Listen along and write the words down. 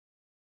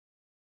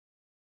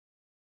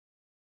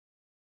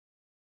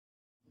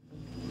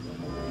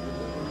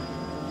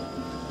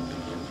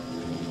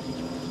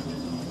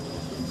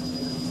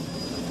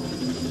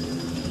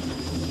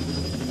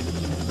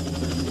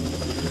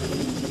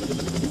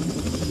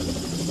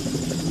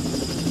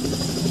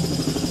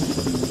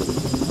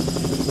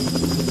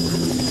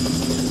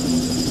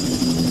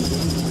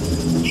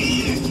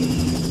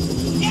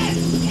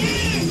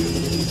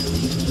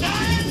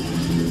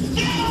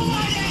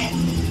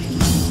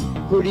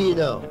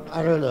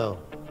I don't know.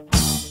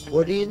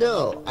 What do you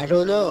know? I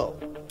don't know.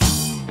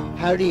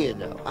 How do you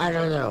know? I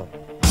don't know.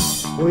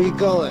 Where are you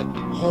going?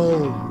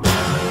 Home.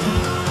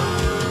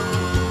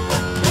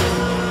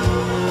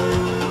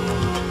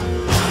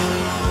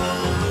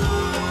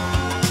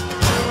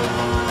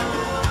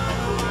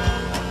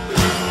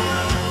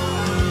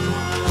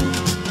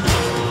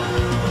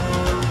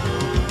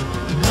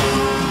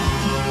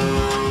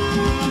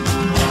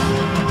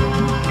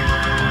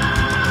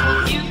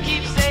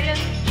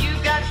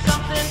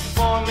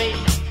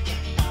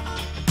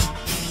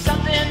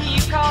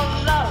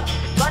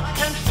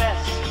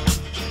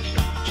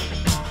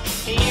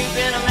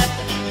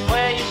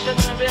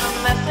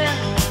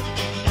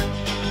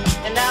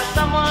 And now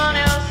someone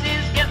else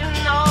is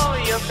getting all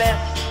your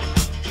best.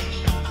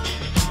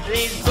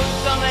 These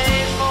boots are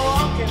made for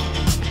walking,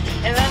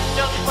 and that's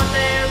just what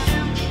they'll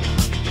do.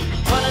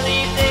 One of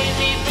these days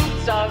these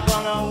boots are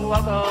gonna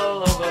walk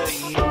all over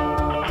you.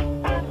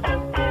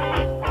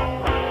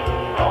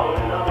 Oh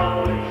no,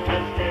 it's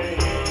just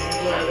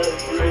another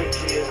brick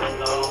in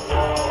the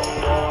wall.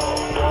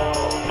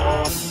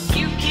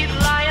 You keep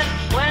lying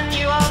when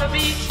you ought to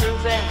be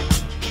truthing,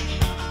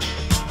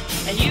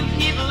 and you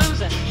keep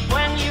losing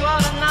when you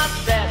ought to not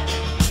bet.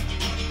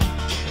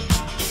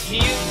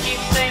 You keep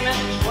saying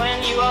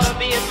when you ought to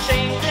be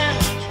ashamed.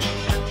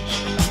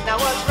 Now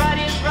what's right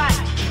is right,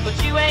 but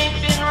you ain't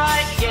been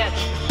right yet.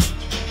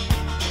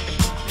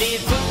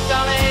 These boots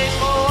are made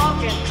for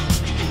walking,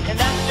 and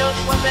that's just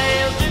what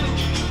they'll do.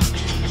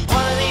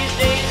 One of these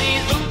days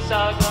these boots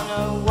are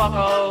gonna walk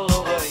all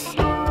over you.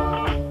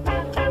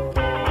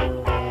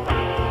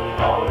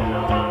 Oh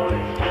no,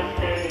 it's just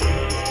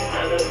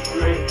another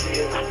brick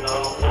in the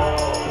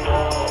wall.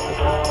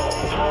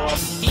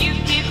 You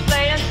keep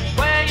playing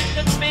where you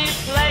shouldn't be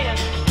playing,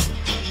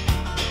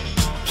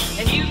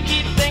 and you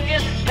keep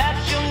thinking that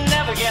you'll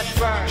never get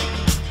burned.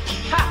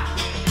 Ha!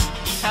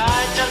 I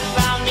just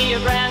found me a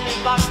brand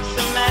new box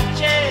of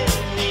matches,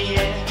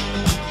 yeah.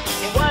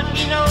 And what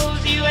he knows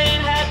you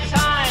ain't had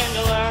time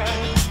to learn.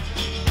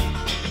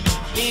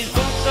 These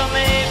boots are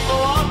made for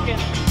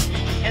walking,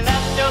 and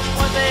that's just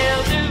what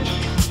they'll do.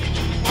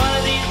 One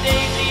of these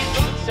days these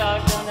boots are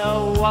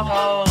gonna walk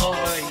all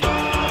over you.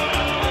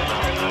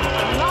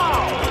 And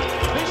now,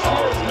 this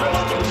year's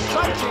most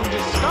exciting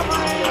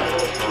discovery,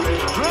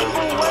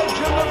 Triple Wedge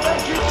in the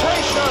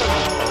Vegetation.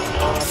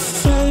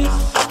 Faith,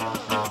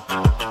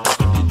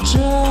 you're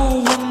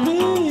driving me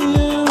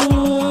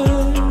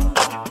away.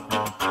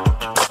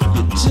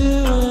 You do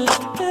it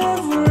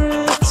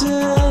every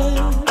day.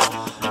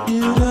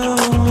 You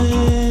don't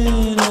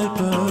mean it,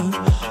 but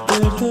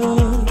it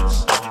hurts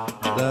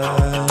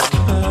like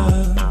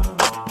hell.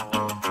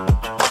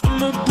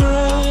 My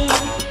brain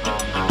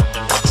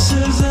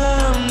says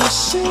I'm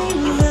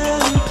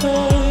receiving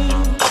pain,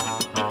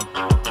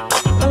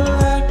 a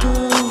lack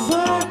of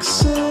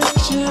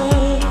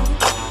oxygen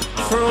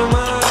from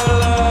my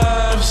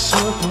life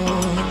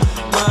support,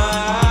 my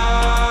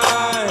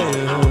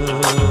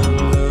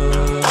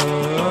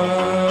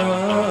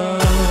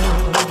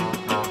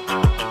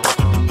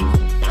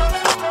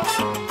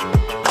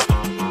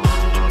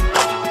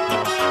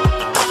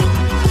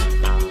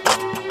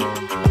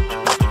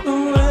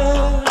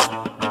We're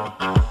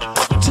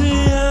too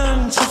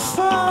young to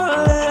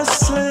fall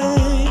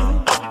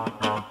asleep,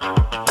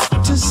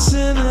 too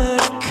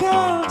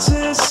cynical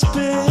to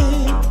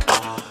speak.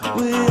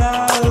 We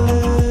are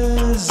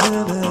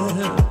losing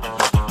it,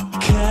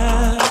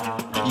 can't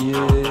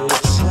you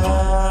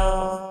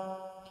tell?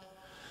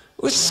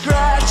 We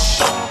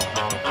scratch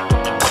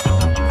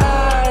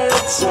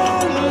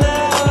our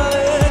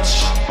knowledge,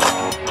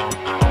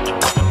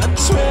 a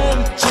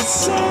 20th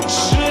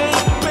century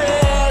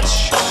bitch.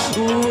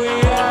 We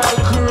are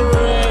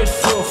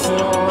grateful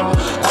for our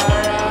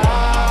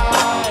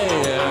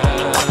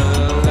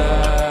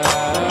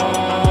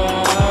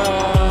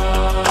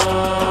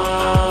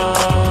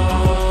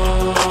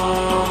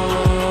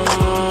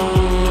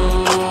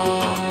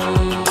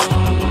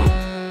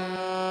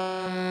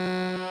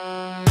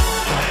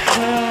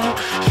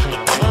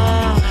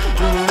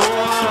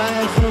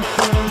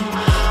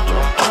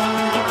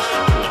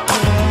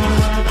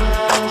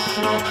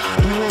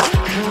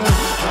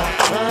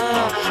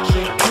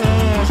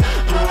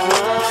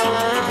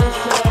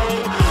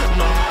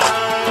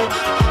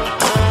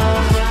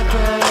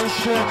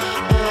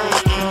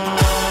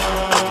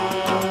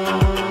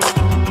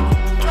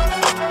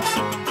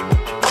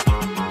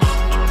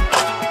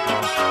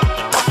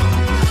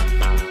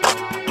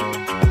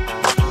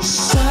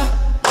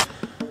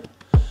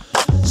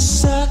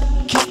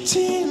suck your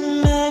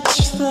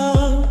teenage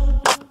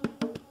thumb.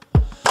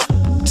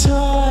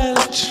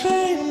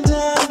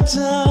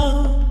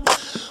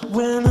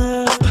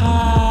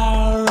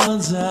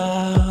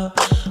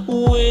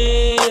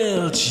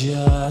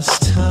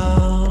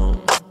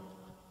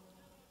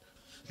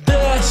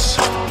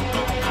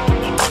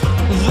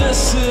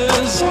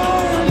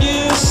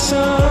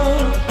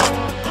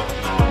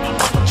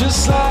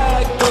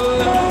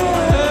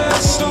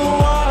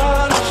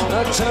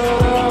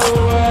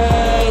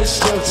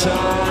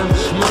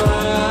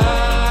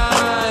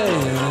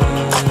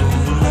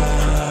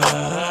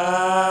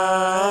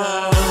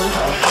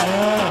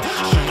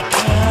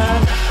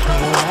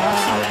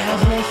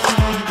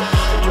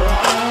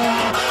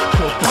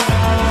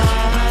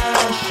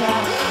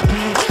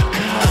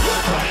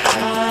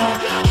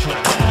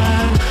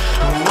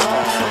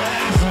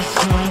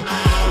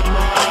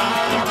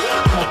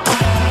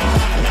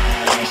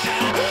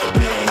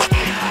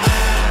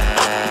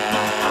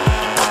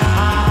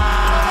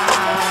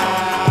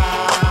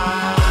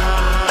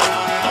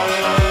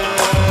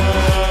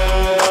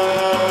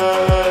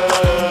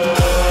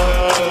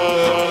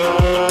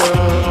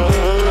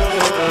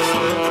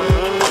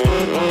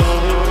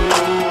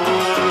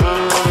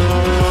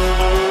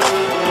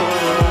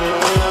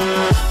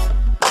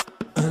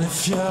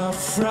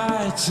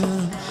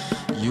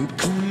 frightened, you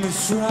can be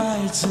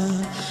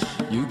frightened,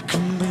 you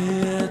can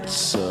be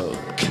it's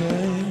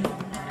okay.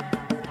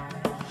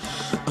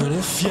 And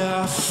if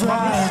you're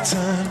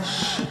frightened,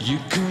 you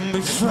can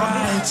be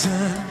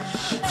frightened,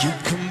 you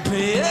can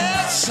be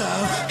it's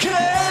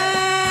okay.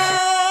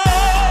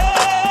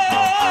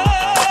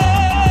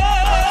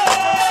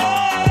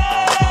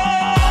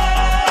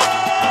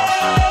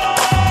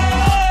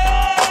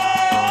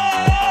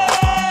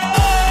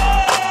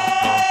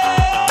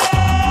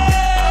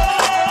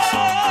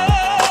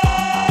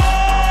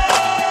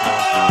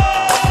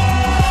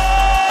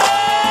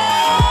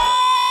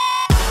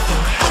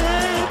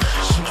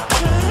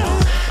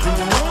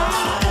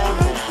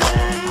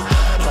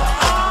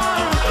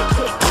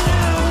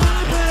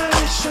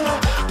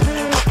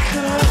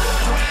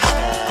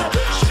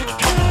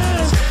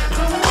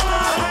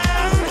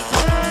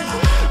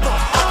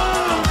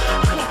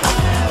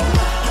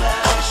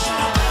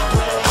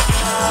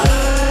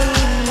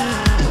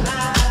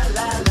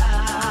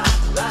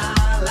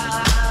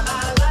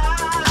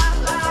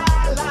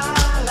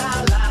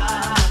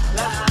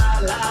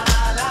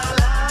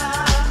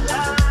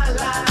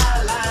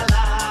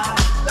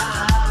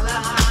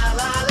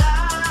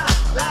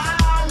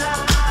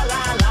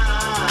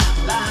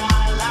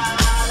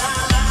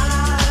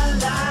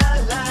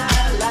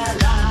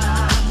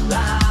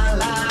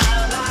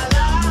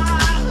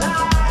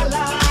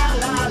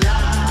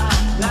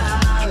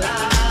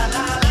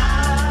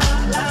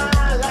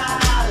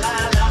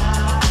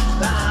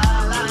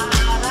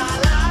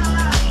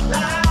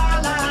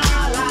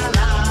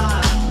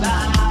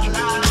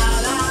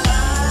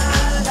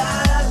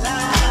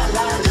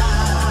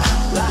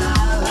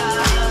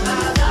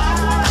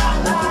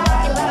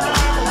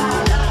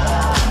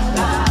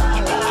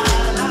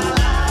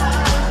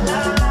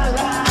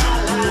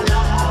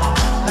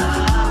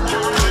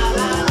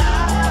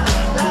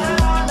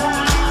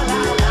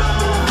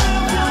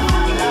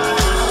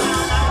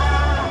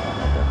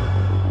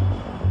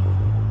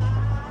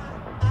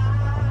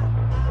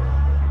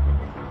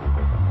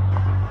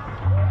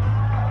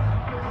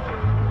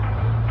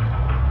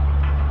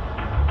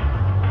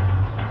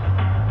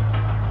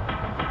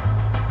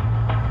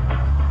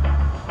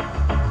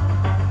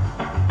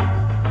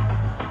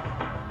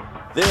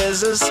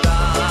 There's a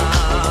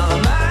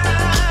starman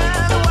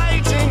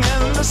waiting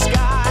in the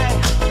sky.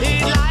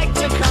 He'd like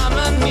to come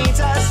and meet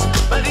us,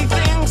 but he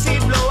thinks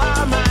he'd blow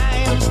our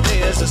minds.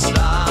 There's a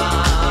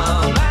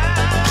starman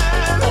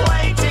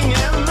waiting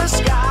in the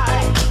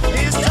sky.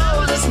 He's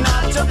told us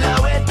not to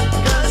blow it,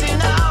 cause he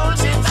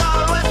knows it's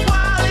all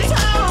worthwhile. He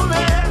told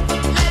me,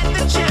 let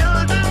the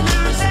children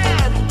use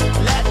it,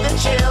 let the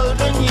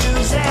children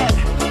use it,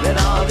 let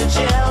all the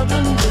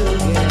children do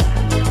it.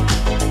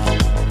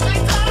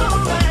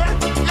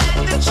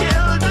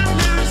 Children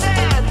use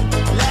it,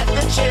 let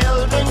the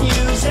children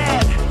use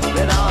it,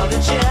 let all the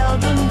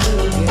children do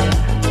it.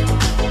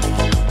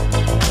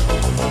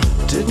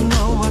 Didn't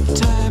know what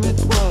time it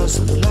was,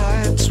 the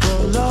lights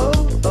were low.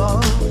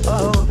 Oh,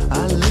 oh.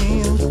 I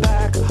leaned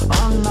back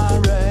on my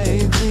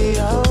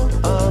radio.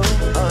 Oh,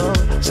 oh.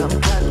 Some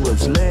cat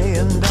was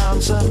laying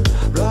down some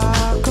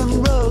rock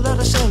and roll that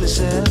I slowly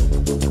said.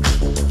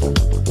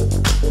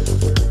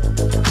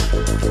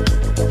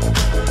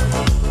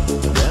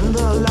 Then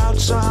the loud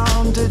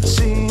sound, it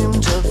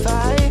seemed to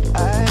fade.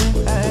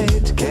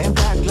 Came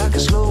back like a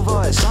slow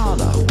voice on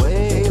a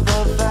wave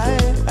of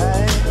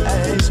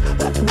haze.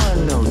 That was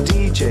no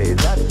DJ,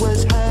 that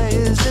was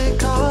hazy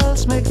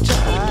cosmic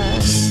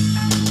jive.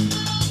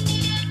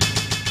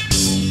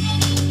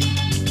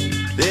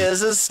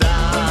 There's a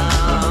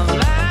starman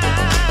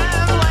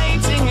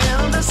waiting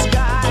in the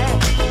sky.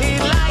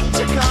 He'd like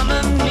to come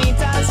and meet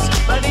us,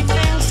 but he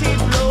thinks he'd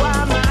blow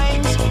our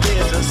minds.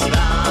 There's a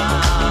starman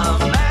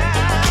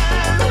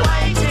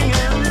waiting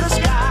in the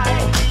sky.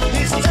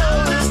 He's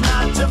told us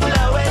not to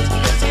blow it,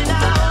 cause he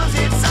knows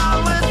it's all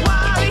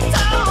worthwhile. He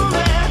told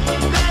me,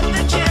 let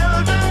the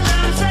children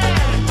lose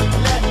it,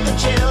 let the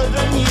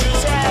children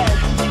use it,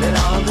 let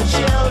all the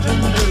children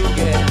do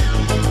it.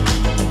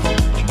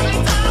 He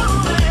told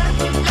me,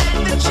 let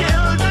the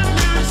children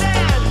lose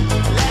it,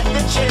 let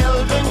the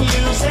children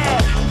use it,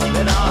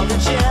 let all the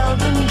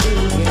children do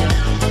it.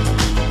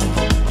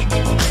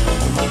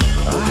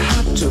 I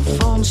had to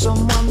phone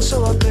someone, so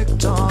I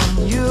picked on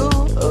you.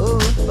 Oh,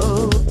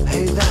 oh.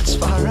 Hey, that's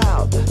far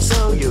out,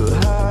 so you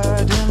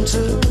heard him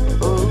too.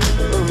 Oh,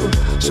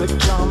 oh.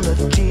 Switch on the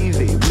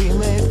TV, we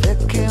may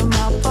pick him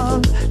up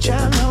on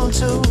channel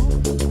 2.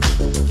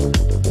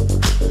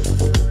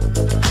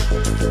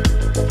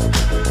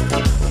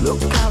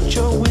 Look out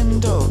your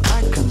window,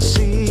 I can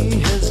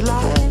see his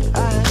light.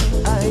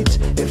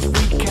 If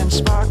we can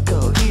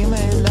sparkle, he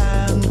may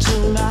land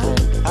tonight.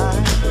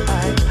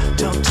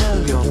 Don't tell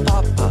your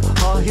papa,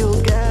 or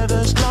he'll get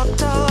us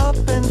locked up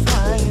in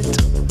fright.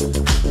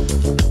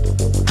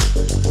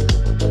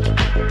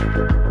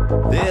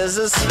 There's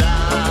a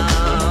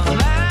starman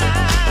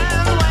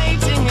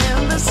waiting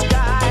in the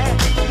sky.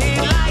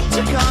 He'd like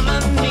to come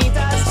and meet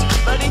us,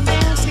 but he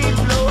thinks he'd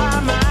blow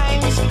our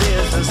minds.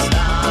 There's a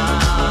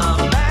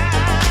starman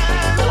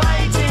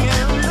waiting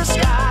in the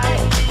sky.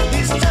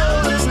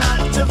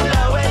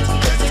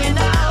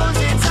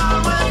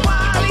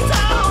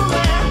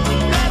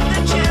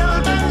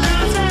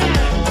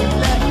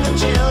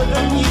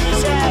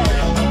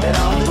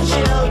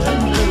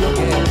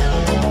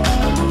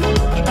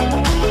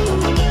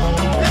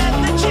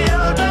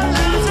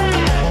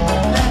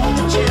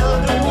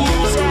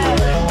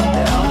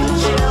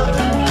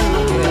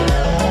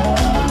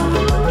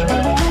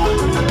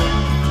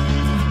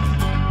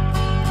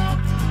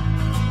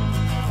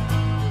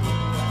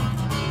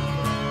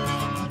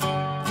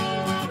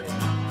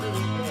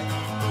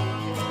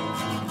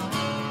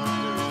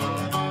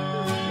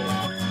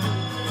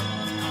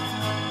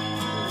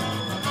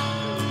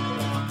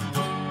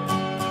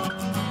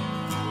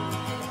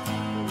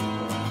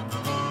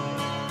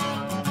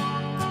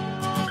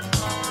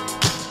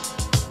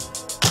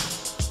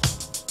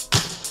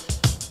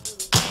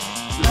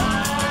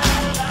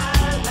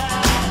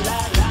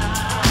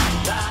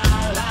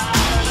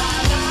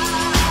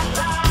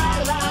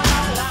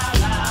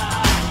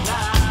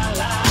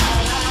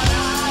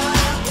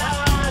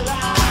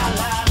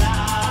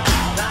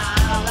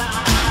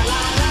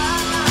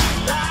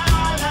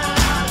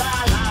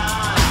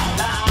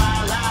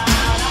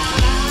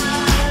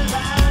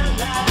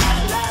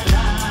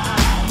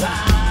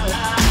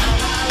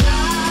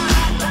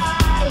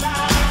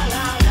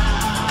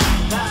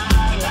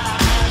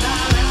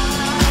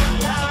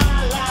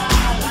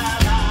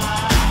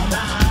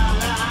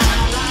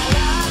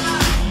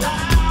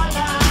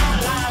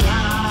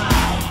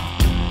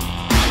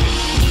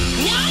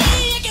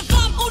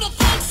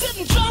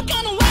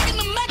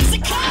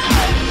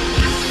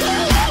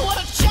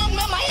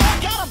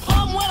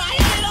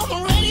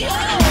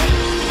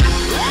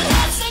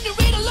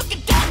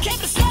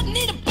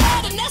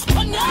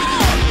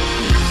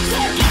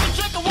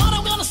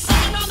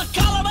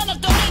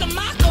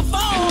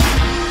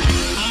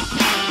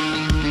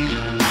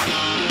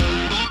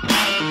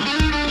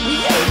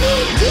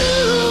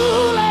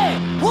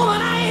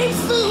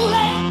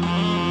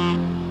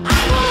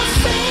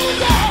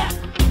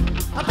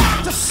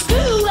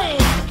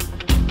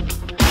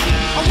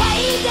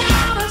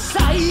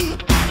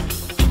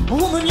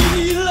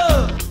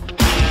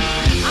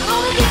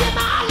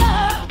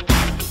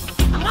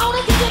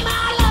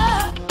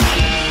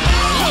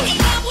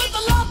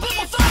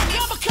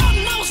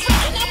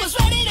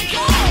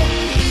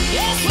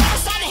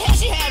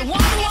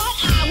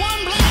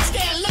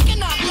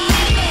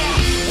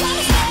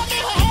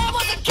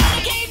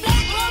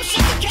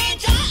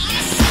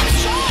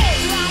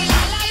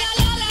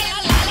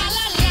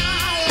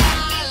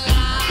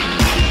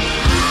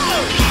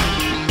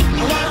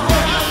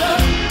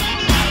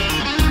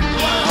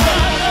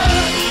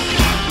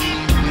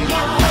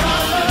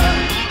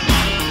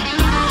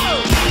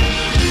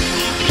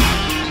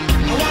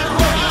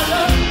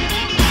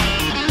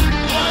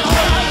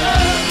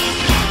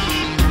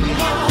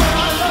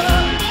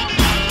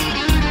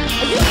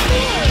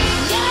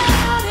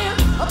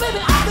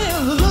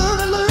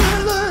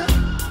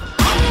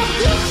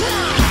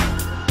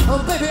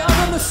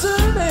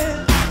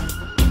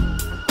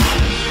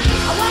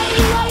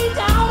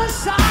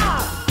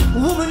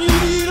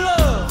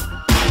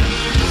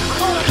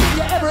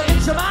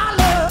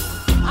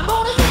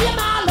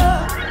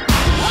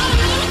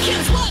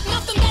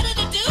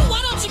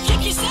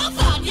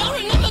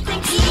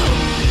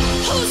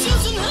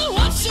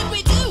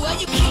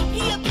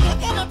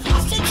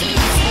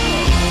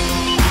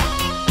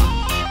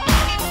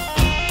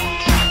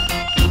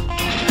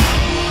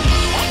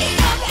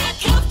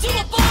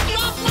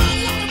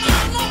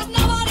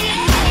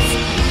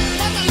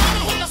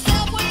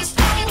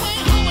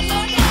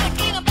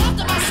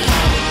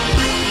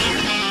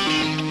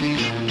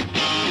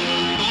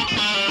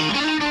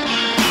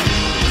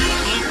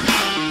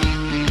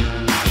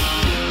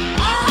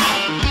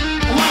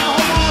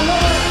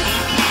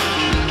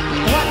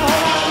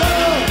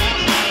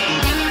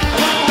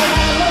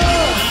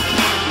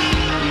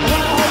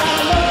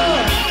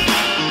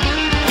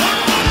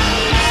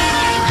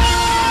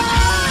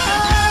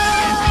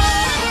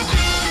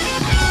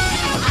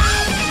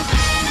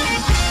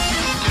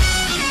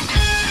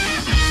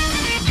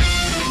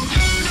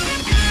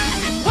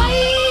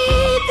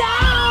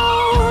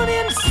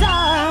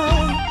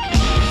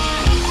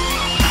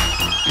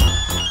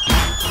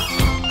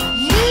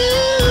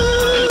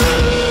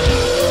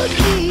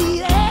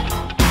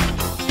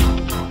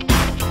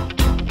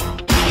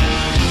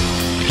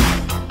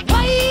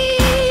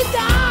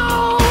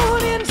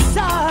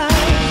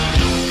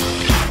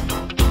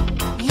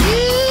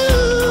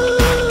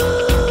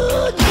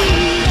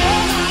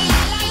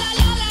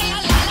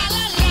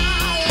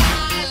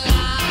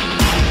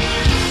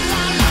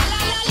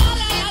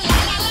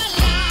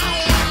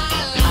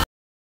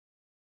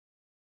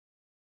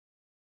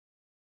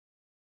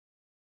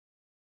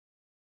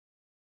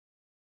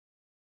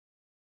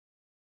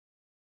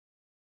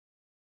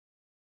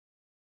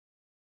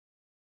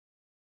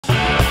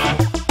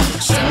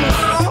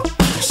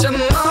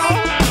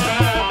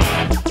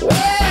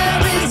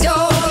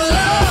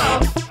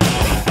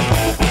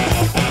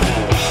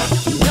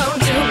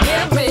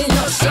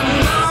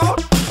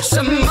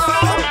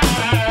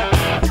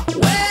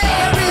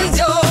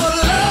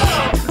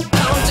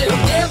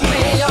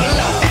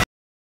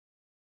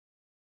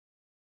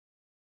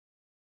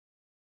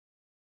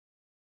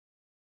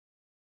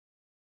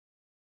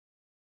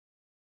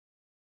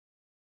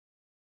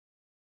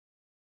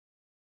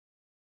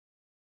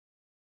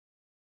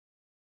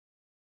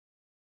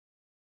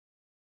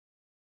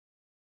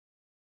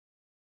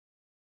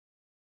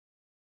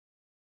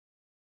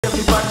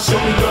 Everybody show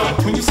me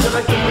love. When you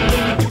select the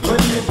balloon, you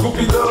plenty of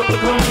groupie love. But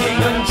lonely ain't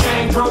nothing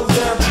changed. Rolls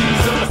down,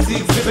 cheese up. I see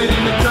exhibit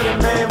in the cutting,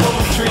 man.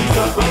 Rolling trees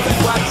up. But you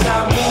watch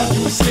how I move.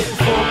 You was sitting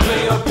for a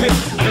play up pitch.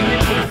 Been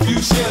in for a few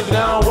shells, but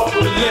I don't walk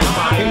with a limp.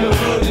 In the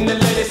hood, in the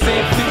letter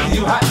saying 50,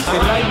 you hot. They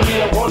like me,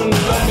 I want them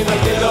to love me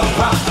like they love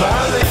pop. But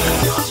how they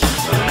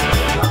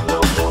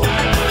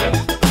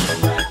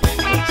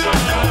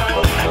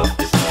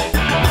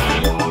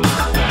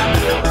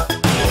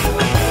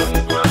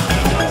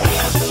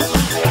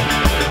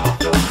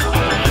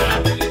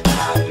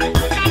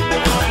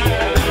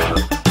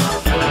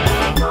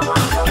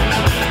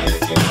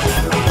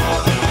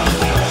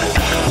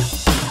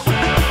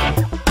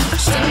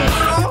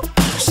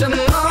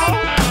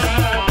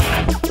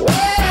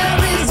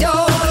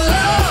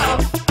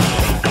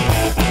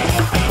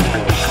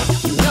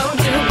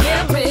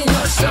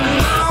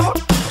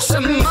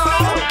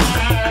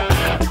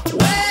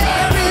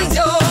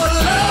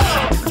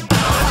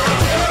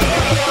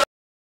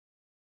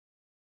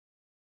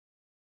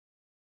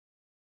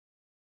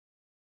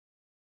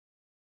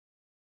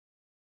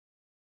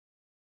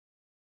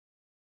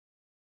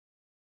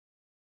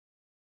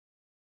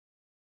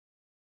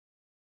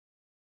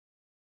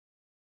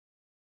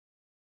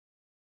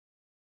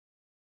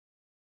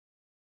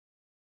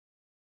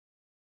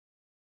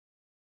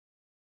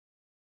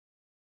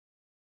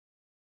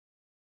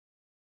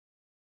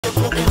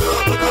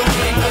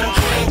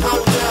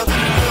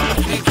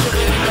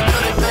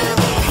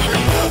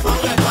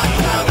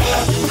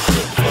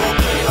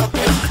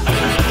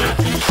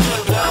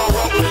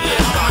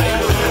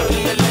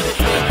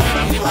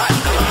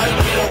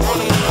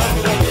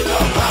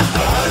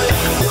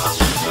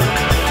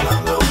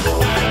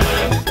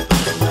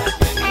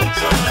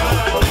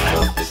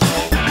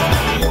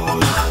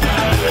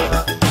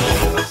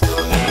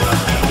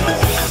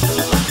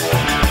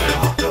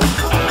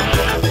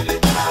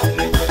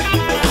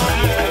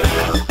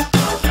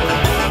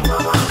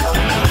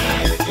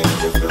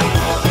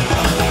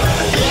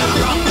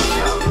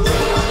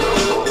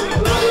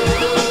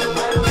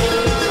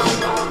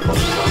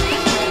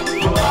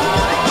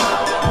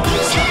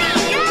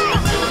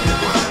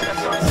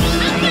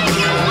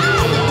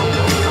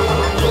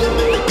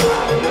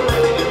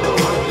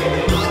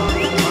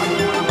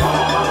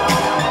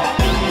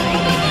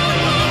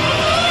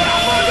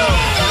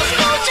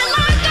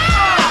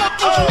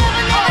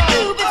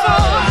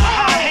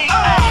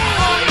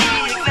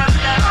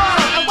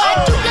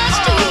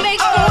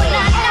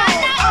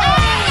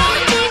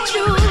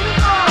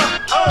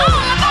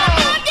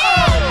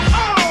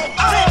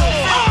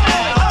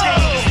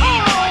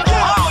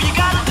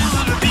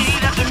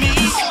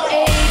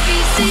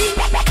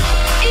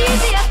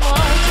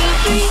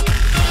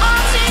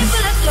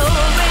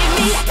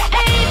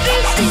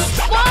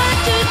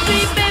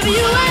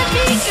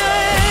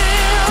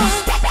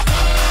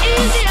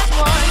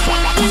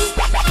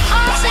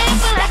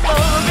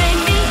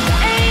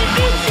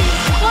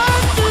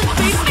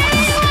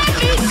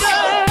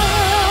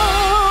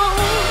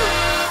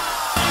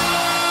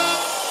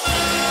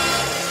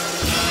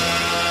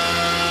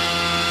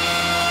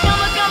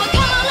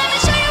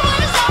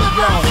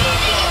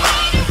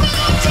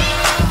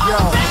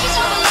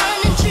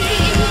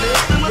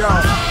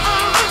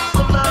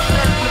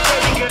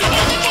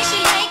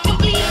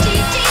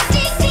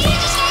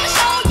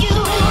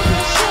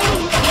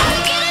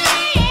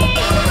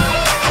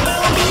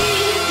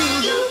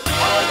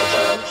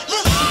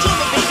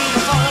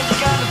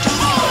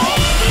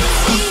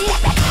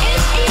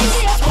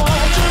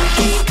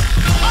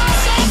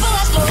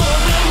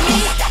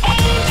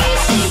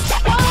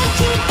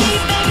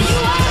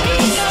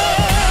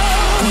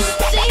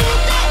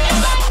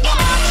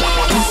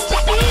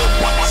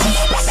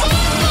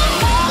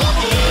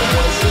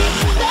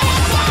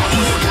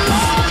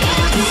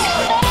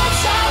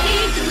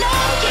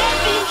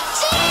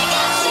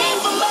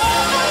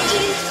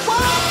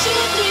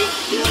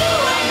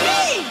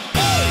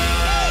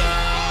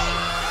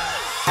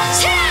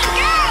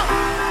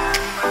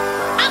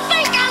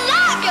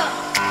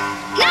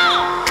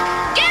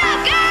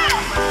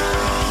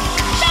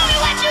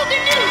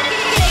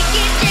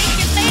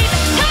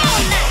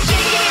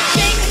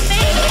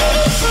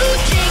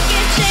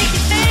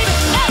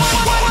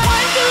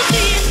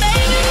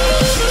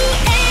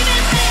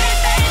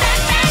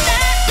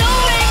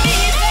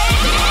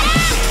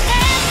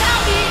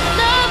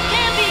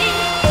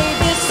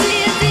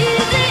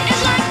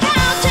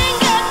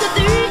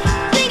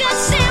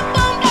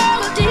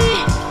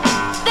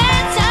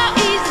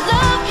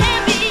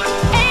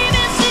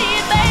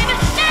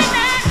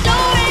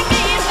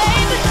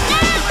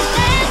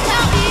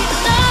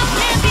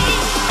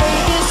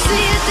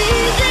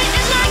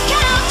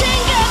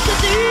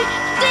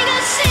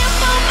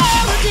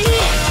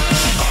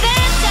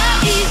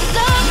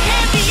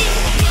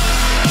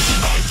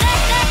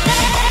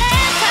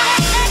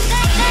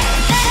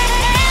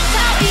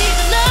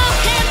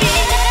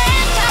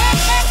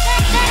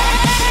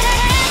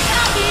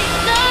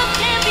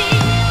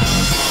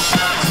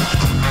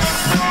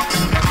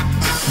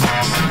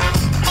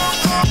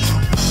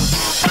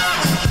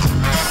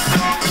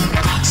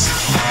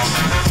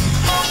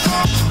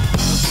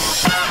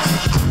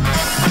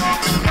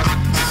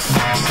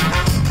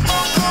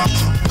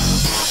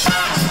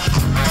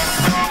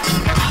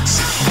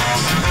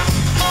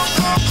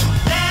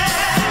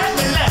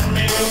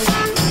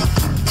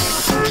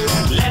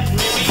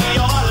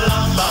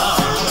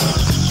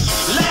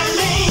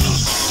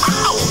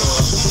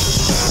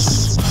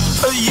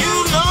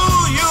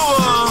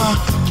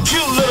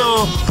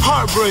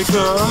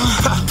heartbreaker.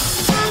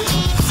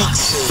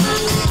 Foxy.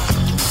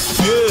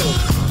 Yeah.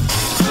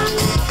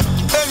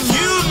 And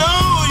you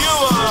know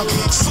you're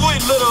a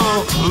sweet little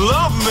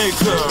love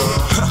maker.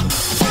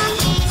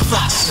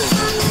 Foxy.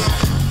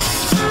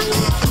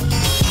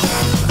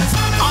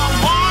 I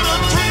wanna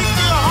take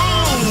you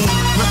home.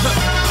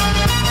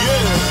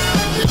 Yeah.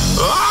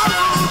 I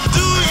won't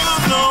do you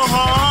no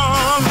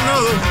harm, no.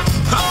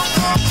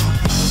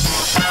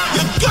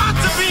 You got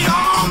to be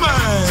all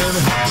man,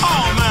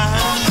 all man.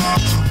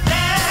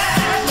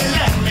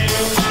 Let me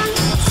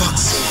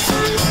Foxy.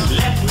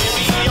 Let me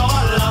be your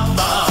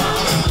lover.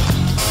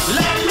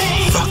 Let me.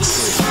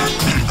 Foxy.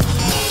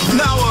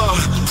 Now,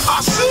 I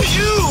see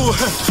you.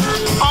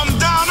 I'm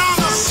down on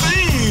the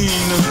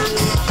scene.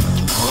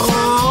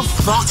 Oh,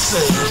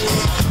 Foxy.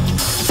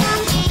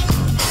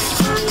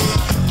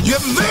 You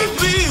make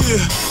me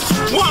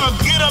wanna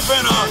get up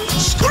and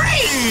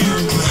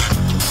scream.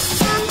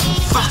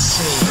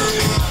 Foxy.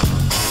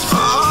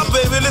 Oh,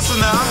 baby, listen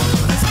now.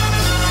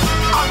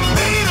 I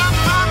made up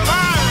my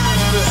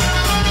mind.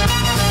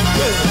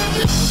 Yeah.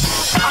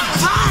 I'm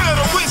tired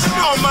of wasting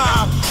all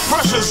my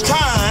precious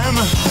time.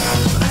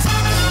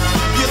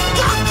 You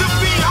got to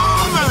be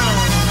all man,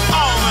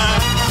 all man.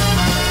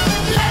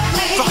 Let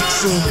me.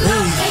 Foxy,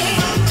 baby.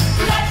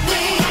 Let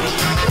me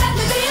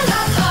be your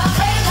lover.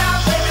 Hey now,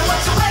 baby, what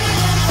you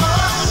waiting for?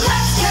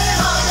 Let's get it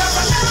on up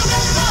a little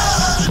bit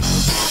more.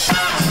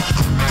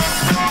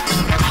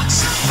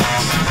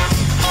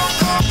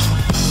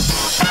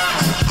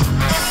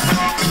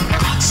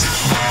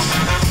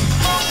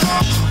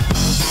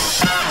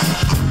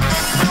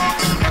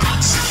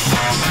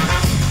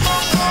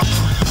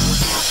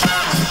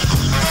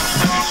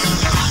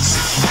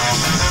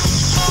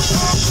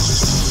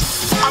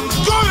 I'm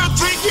gonna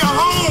take you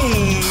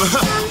home.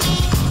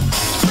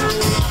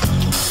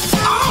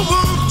 I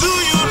won't do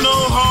you no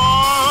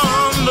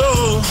harm, no.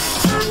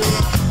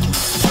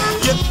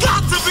 You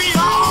got to be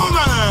all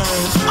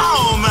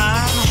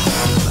man.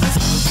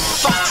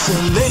 Foxy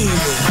lady.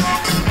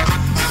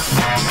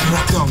 Here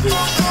I come, baby.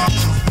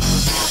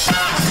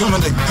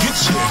 Coming to get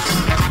you.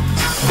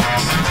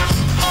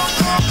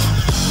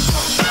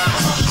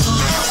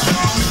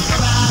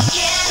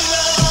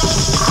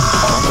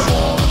 On a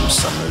warm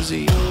summer's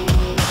eve,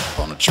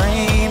 on a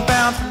train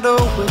bound for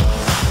nowhere,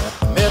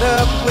 met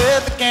up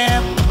with the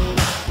camp.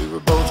 We were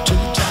both too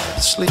tired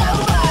to sleep,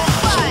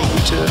 so we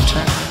took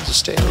turns to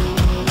stare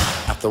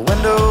out the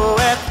window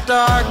at the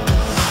dark.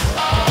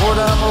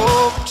 Boredom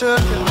overtook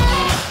him,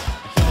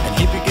 and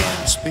he began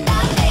to speak.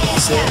 He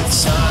said,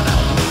 "Son, I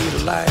lead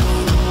a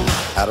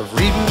life out of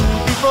reading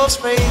people's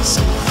faces,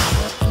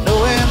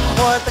 knowing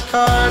what the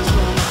cards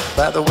were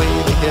by the way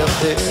they held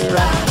their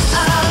eyes.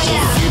 So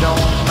if you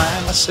don't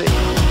mind my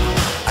saying,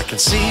 I can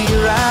see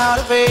you're out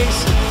of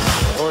face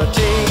or a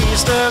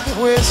taste of the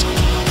whiskey.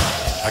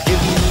 I'll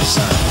give you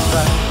some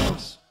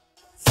advice.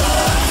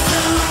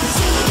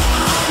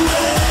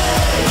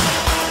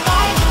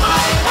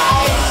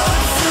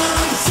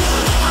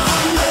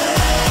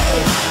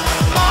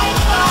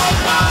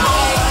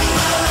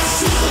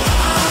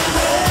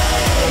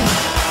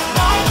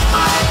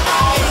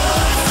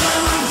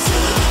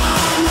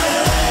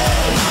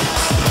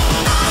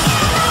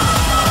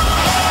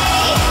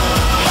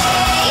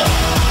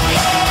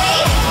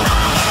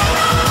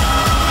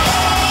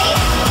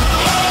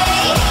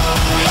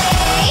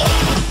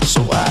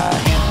 So I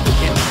handed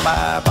him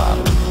my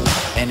bottle,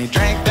 and he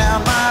drank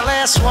down my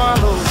last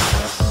swallow.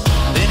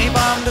 Then he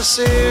bombed a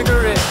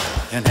cigarette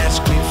and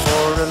asked me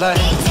for a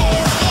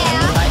light.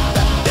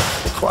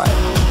 quiet.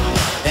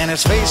 And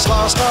his face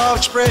lost all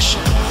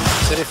expression.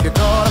 Said if you're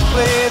gonna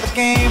play the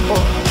game,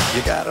 boy,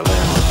 you gotta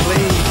learn to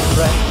play it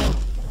right.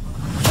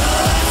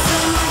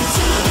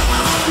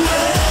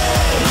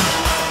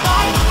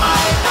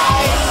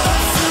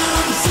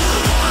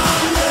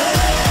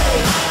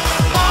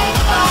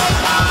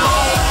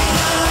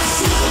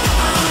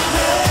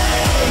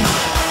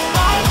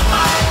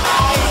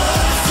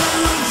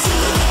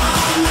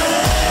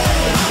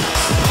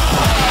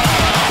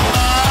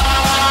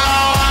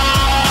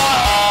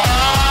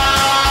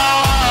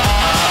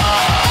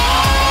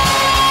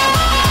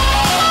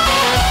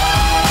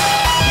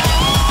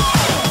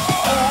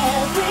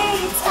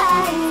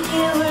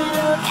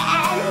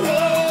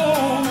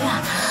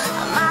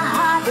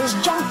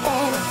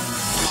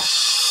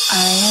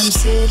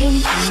 Sitting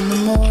in the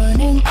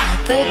morning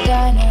at the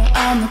diner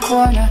on the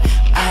corner.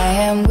 I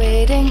am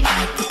waiting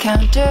at the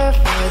counter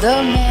for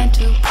the man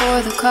to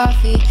pour the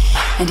coffee,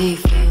 and he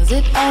fills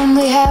it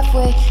only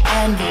halfway.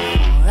 And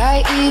before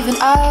I even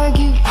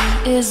argue,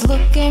 he is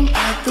looking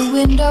at the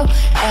window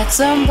at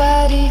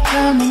somebody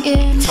coming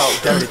in.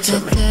 Talk dirty to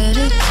me.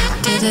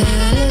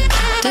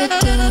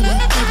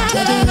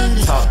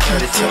 Talk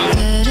dirty to me.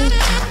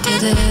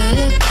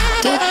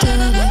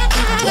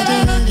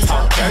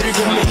 Talk dirty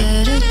to me.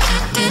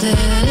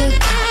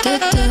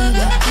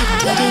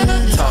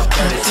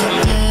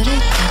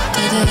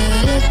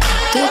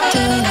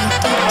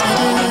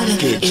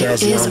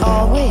 It is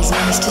always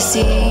nice to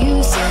see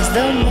you, says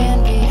the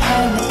man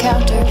behind the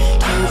counter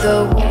to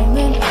the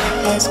woman who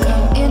has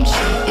come in.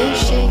 She is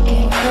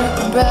shaking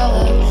her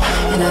umbrella,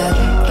 and I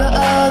look the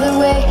other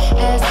way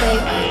as they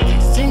are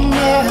kissing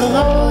their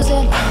hellos,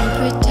 and I'm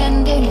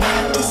pretending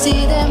not to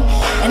see them,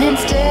 and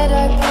instead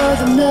I pour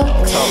the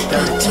milk. Talk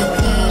dirty to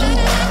me.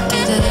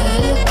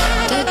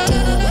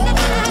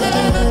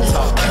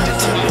 Talk dirty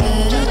to me.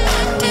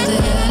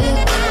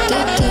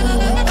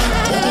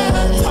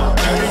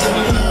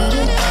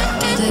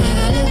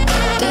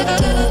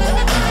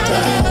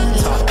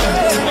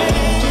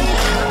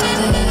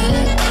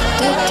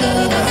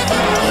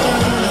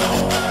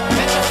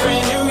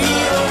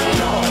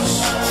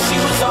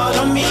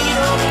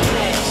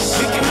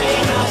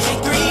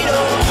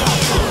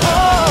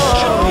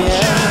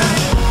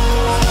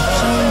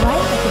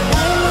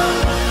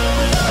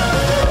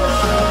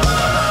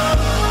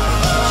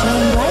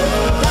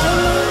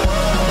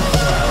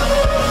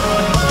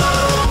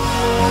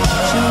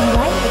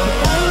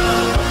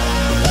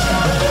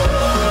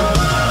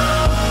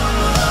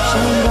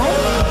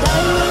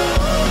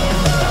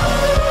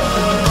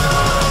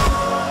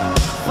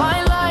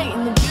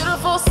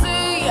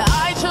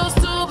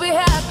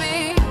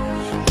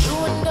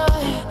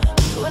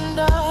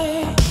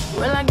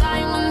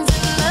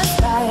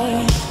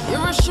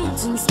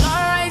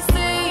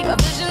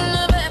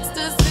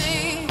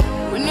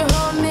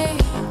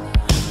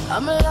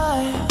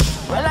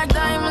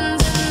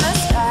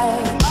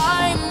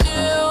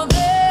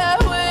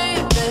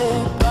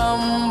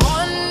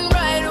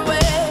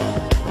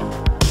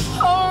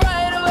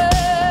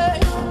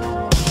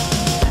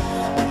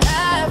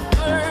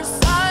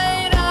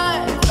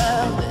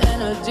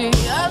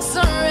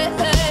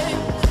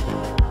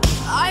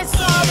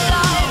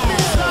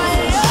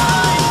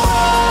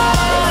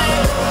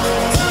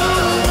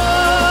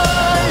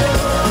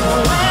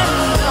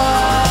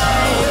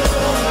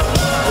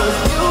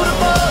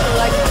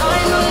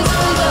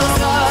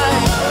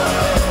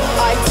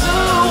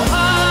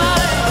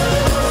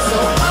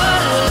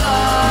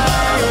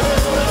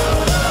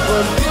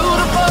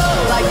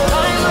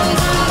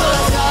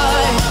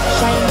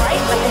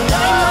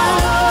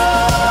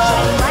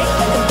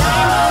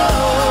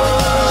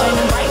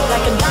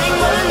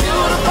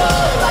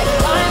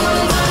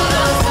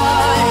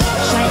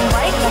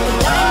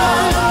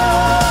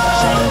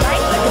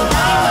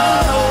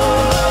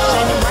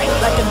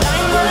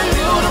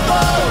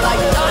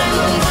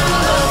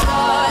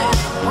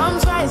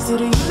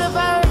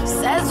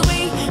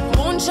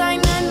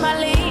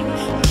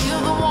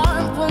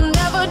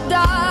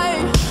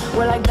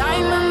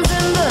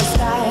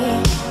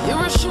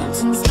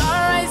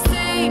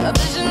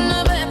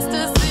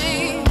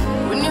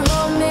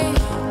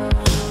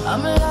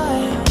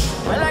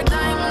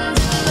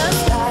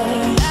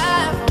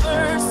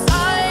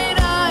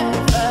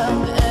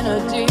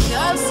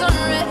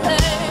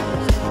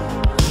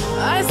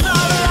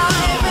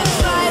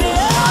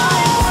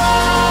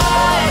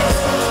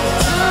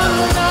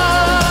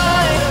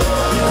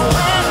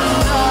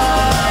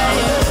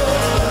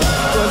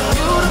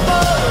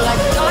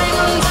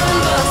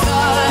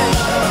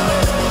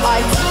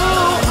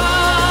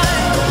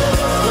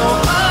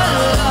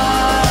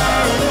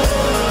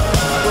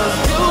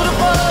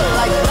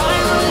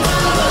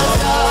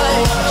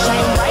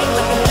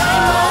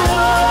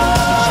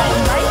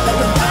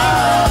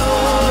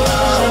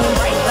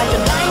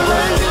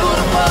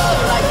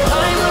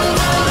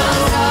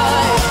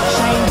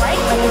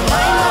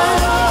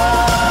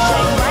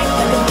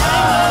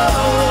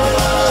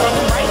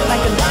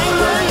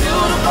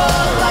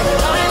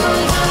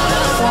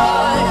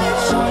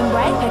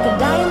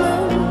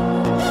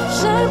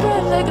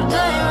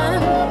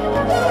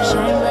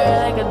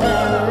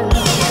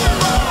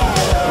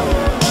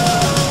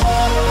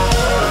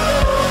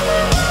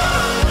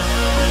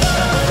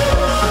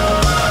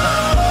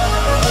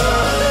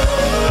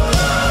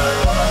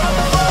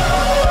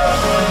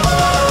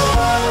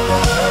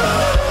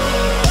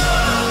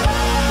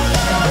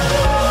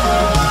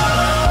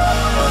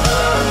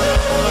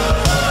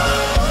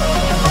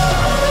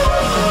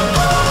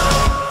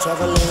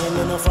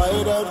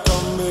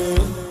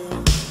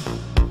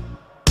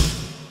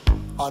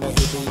 on a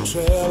hippie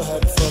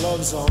trailhead full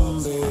of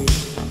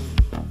zombies.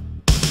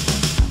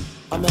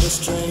 I met a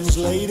strange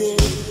lady,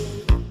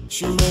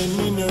 she made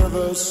me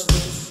nervous.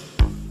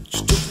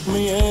 She took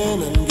me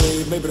in and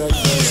gave me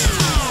breakfast.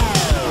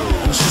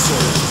 And she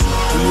said,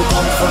 do you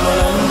come from a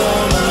land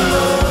down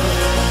under?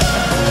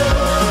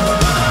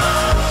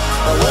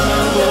 A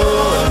women go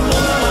and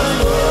men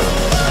wonder.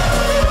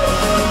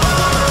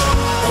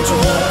 Don't you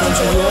hear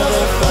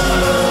the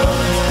thunder?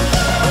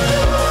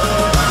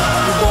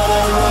 You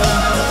better run,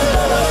 you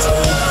better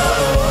take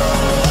cover.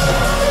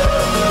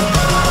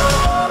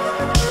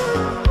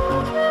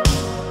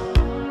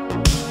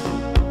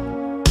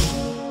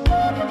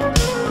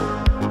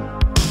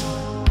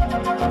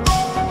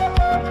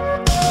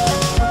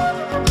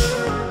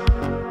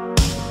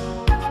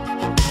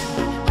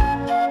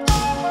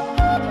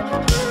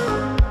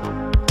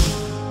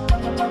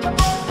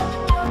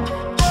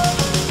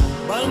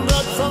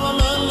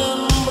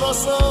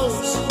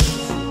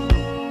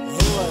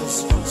 He was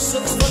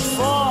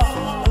 6'4"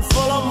 and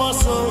full of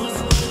muscles.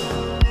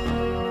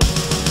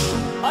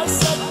 I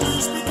said, do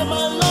you speak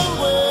my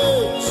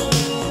language?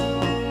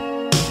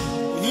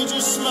 He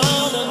just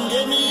smiled and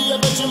gave me a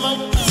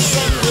Vegemite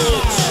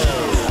sandwich.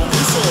 And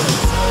he said,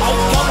 I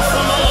come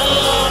from a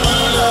land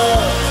under.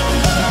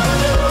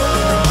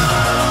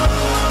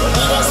 The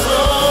biggest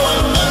flow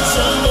and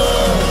mention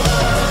there.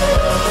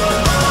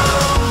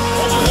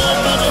 Can't you hear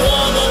the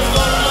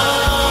thunder?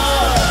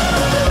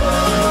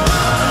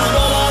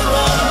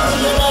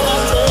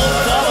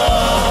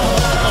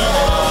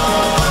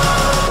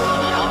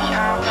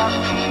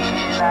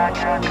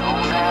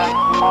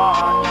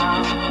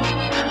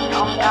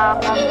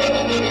 Sometimes I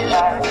feel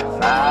like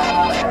my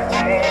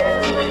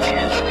friends in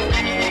the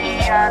city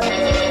I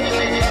live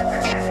in,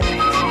 the city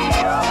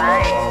of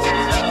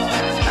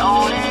angels,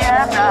 lonely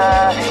at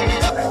night,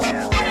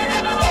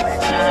 together with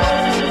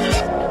time.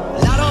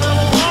 I don't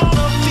ever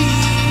wanna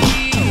feel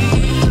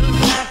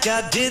like I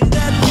did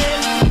that day.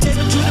 Take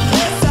me to the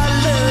place I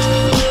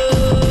love,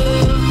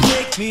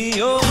 take me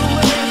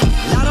away.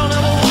 I don't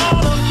ever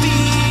wanna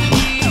feel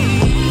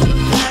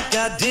like I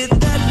did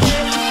that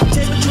day.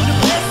 Take me to the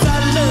place I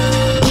love.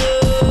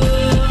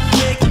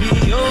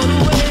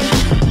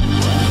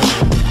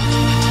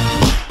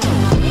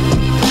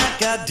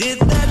 I did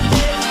that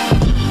day,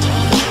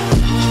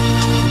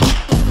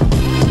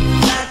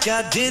 like I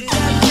did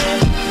that day,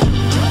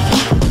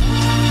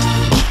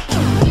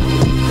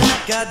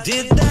 like I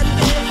did that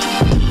day.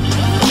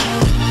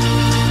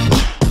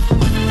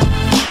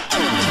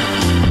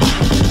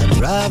 I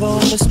drive on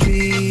the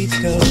street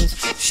 'cause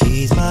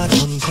she's my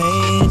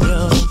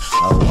companion.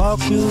 I walk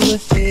through the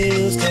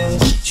hills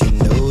 'cause she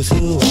knows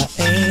who I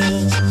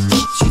am.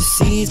 She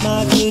sees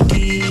my good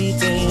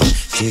deeds and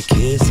she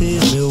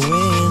kisses me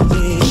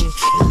windy.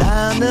 And I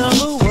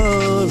never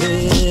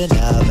worry,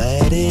 now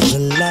that is a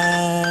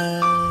lie.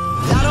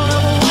 I don't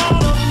ever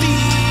wanna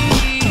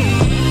feel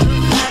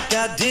like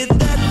I did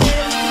that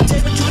day.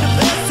 Take me to the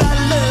place I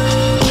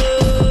love,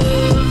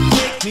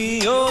 take me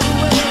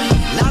away.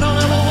 I don't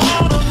ever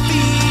wanna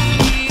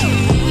feel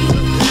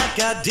like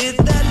I did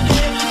that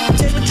day.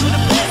 Take me to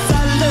the place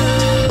I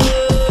love,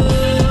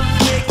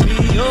 take me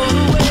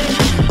away.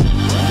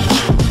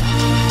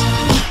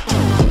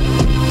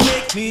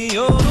 Take me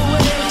away.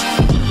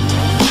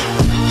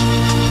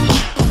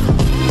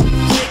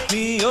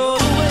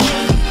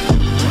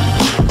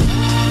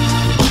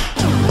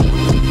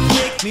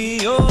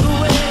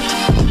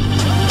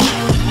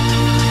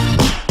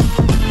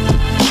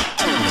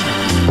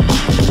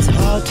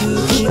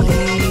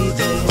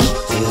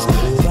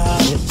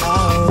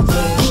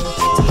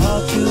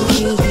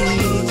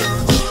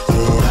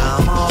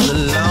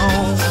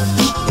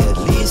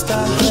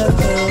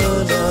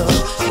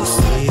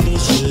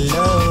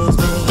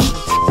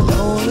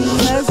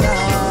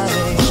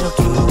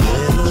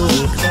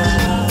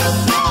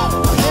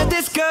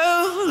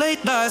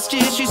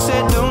 She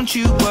said, don't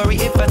you worry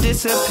if I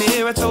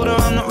disappear. I told her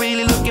I'm not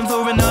really looking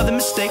for another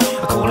mistake.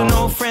 I called an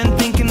old friend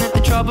thinking that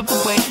the trouble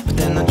would wait, but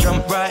then I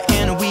jumped right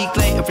in. A week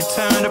later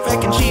returned. I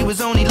reckon she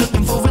was only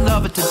looking for a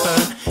lover to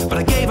burn, but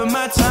I gave her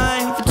my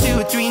time for 2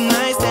 or 3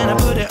 nights. Then I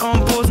put it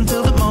on pause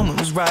until the moment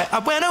was right. I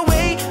went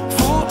away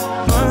for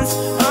months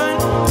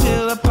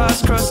until our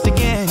paths crossed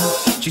again.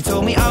 She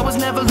told me I was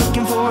never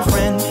looking for a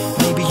friend.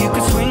 Maybe you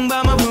could swing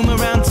by my room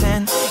around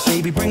 10.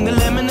 Baby, bring the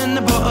lemon and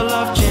the bottle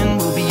of gin.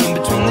 We'll be in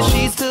between the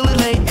sheets till the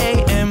late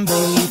AM.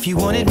 Baby, if you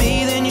wanted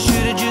me, then you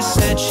should have just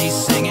said she's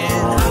singing.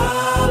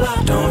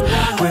 Don't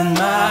win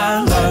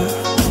my love.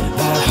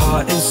 That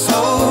heart is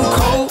so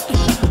cold,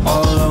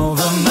 all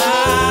over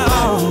my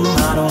own.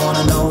 I don't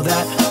wanna know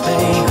that,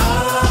 babe.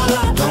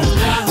 Don't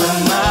win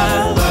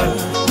my love.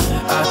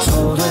 I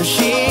told her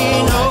she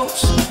knows.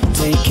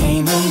 Take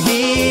aim and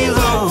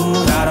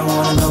reload. I don't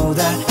wanna know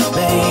that,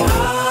 babe.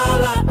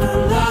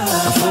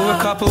 For a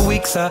couple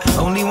weeks I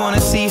only wanna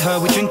see her.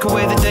 We drink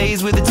away the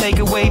days with a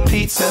takeaway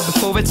pizza.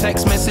 Before a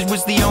text message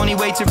was the only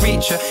way to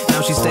reach her.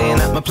 Now she's staying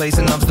at my place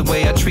and loves the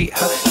way I treat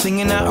her.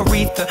 Singing out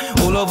Aretha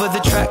all over the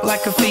track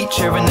like a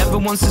feature. And never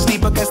wants to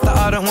sleep, I guess that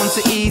I don't want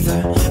to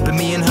either. But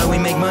me and her, we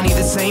make money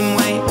the same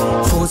way.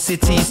 4 4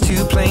 cities,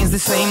 2 planes the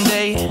same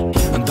day.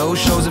 And those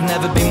shows have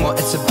never been what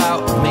it's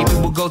about. Maybe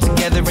we'll go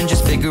together and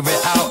just figure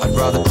it out. I'd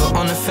rather put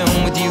on a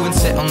film with you and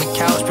sit on the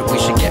couch, but we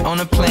should get on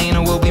a plane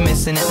or we'll be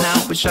missing it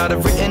now. Wish I'd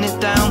have written it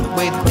down, the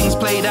way that things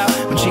played out.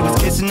 When she was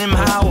kissing him,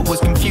 how I was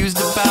confused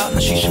about.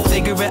 Now she should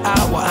figure it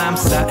out while I'm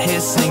sat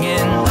here singing.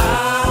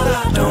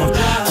 I don't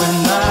win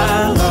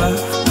my love,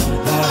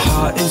 that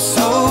heart is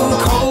so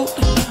cold,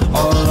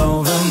 all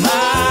over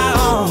my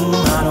own.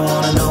 I don't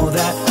wanna know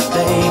that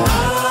they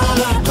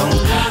don't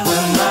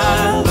win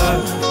my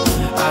love.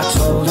 I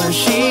told her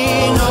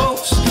she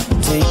knows,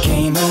 take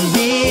aim and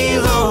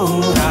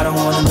reload. I don't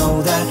wanna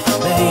know that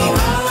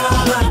they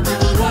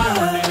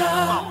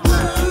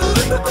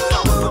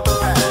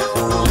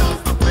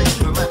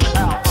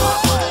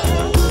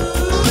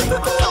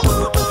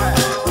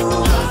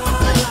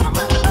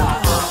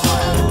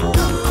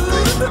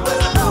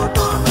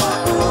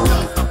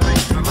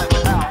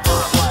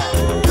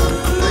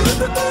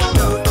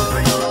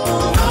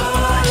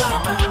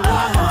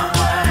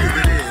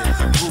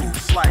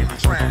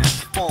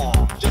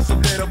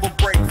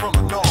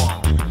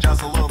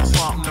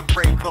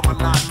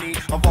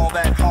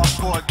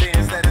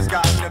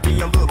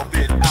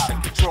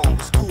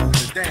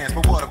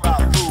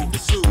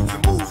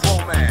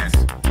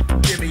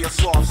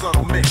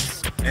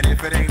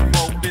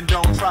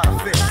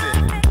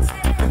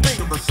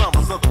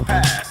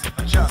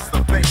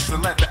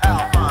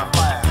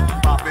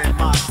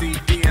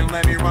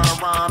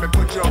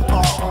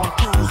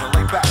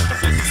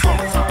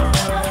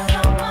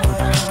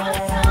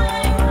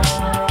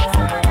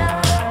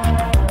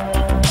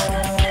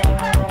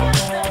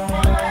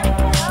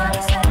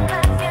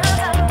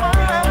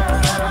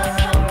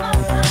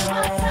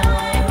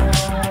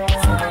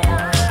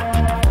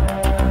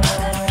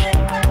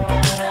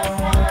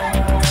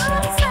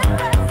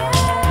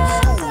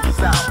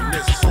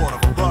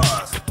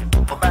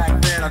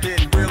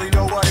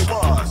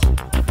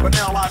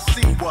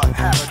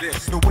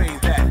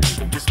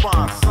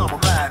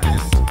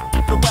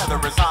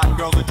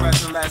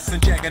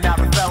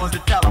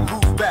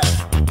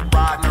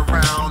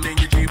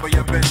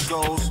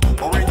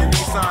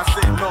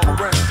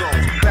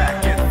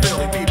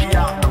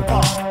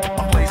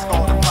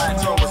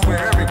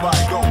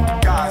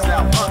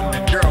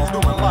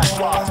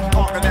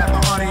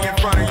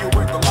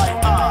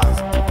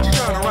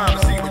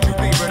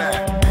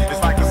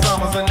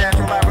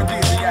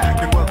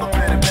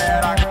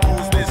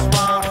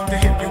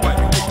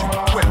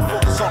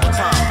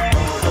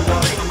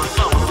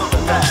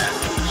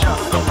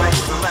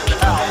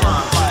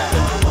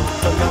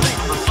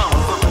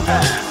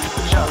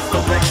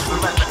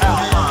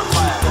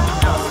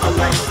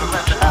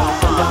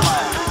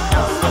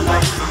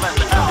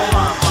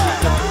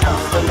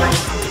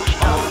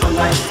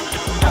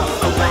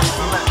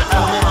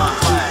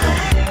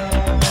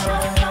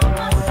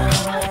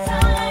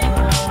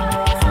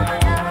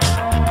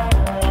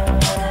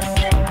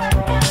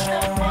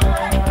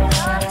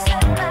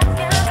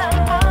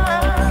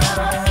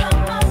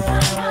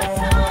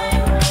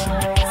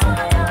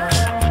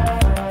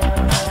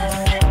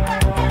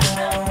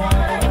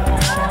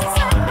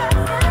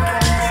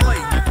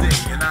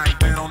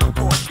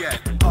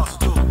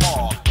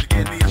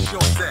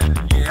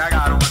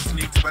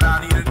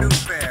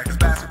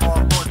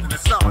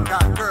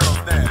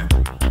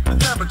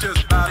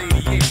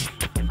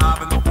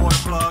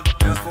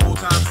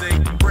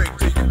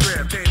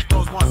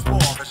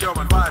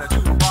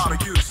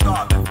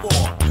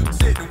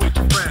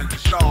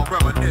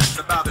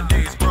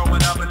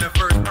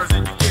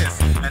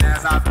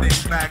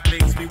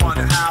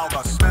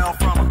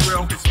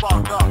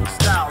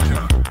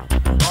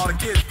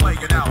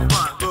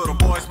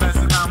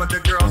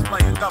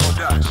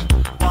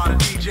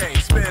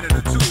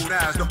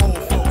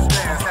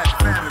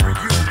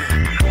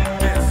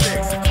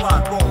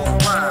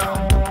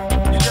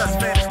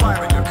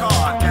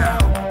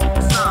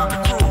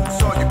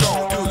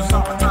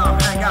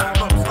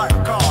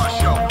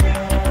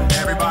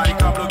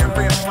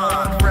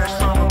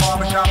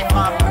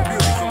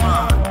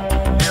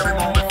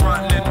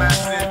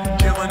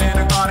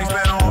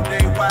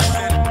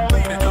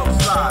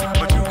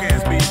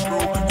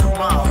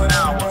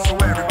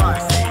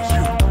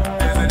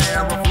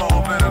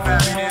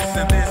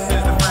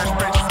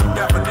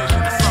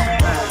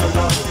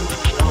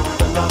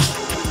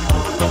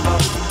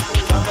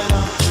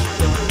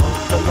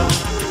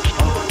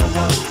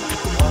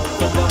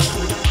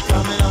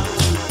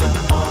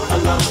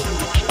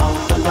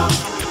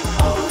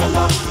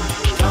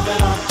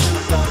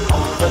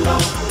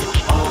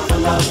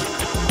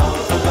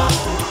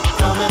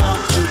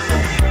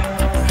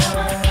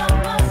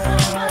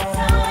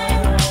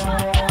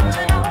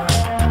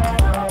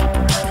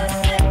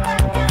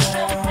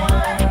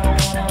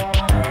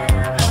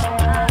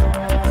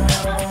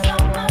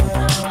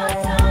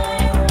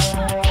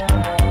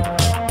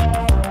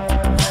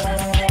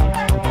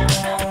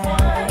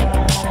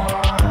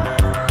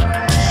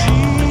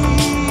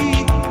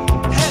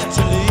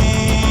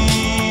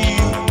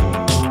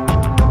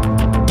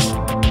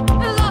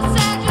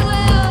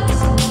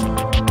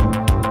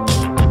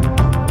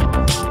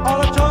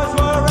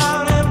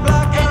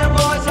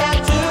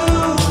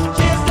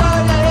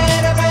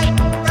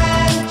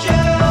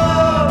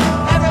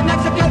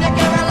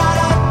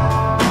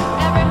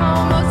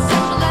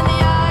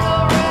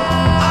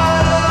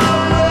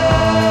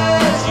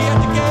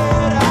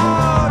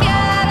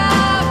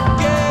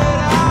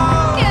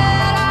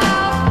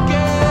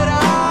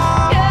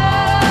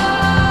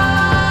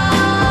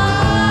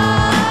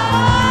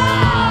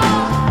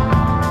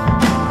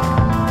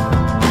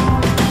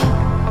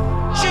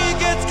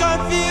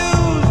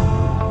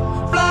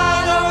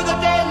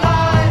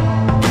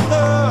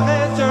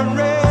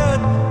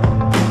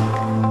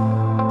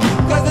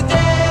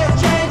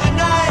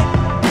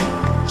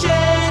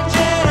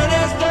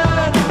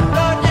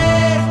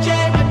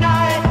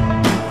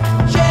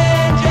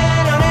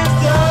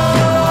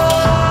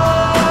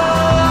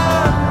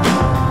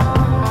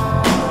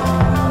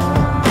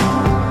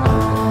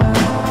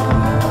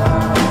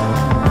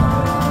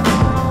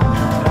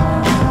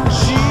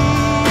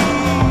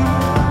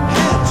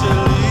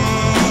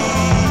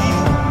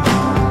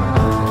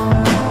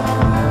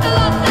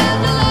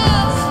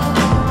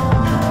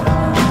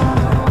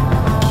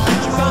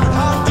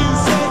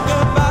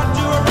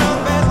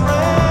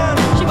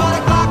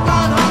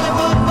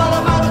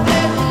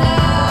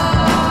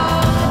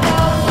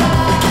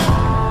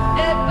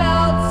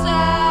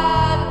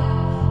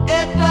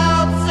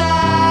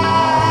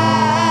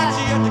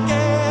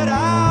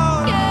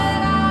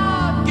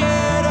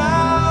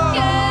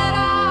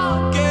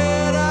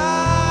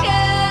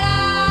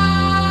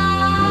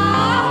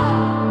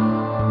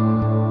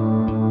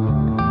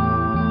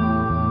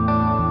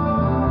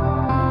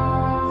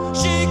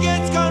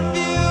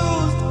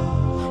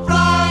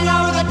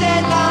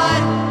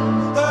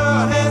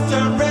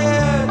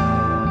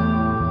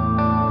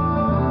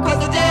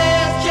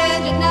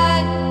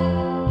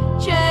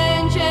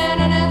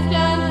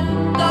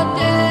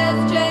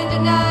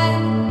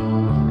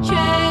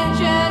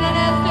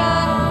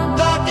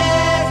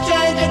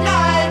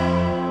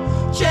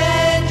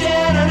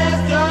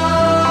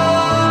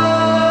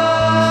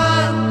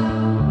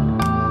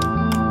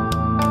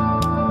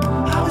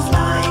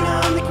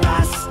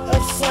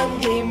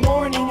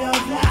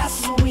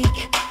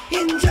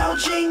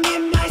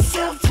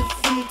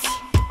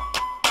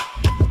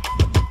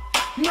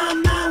My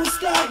mind was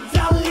thugged,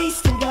 all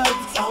laced and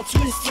bugged, all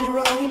twisted,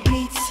 wrong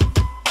beats.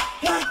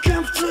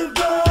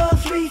 Uncomfortable,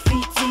 3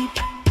 feet deep.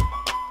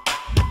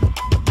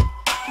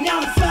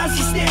 Now the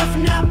fuzzy stare for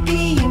not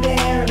being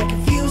there. A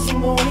confusing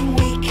morning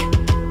week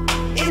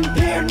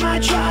impaired my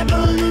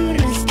tribal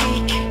lunar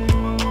speak.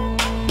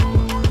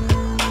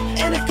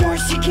 And of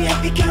course you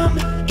can't become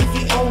if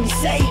you only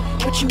say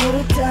what you would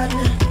have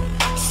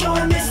done. So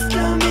I missed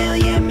a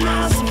million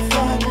miles of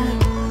fun.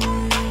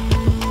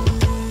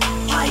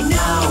 I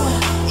know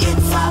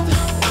it's up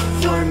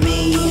for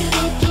me.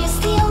 If you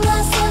steal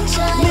my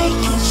sunshine,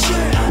 making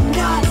sure I'm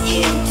not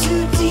in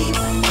too deep.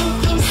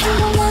 if you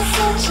steal my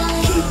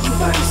sunshine, Keep you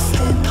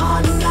bursting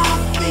on my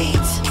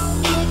feet.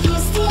 if you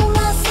steal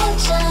my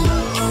sunshine,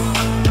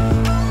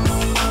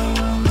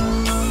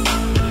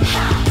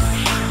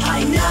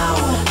 I know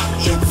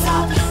it's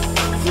up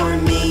for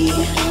me.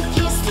 if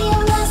you steal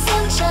my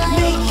sunshine,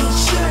 Making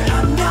sure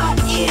I'm not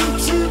in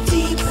too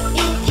deep.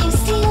 if you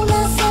steal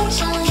my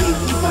sunshine, Keep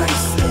you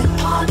bursting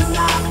on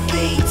my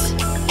feet.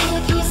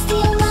 if you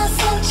steal my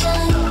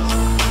sunshine.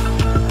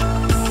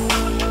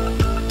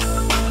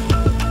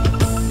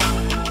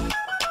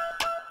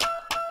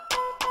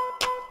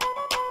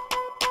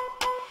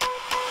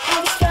 I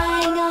was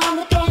flying on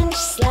the bench,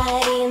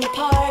 sliding in the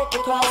park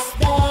across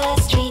the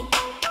street.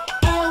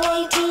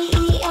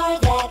 LATER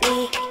that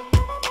week.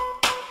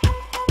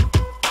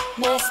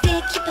 My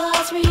sticky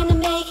paws were in the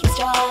making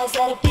straws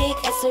at a big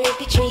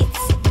slurpy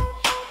treats.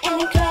 An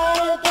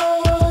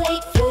incredible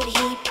 8-foot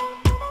heap.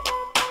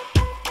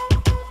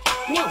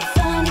 Now the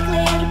fun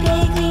declared a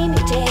big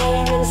gleaming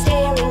tear and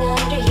staring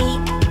under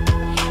heat.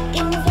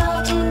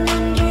 Involved in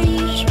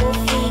unusual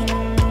feet.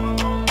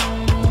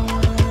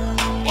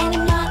 And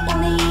I'm not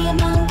only a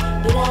monk,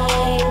 but I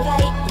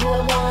invite who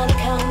I wanna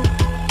come.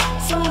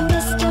 So I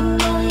missed a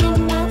million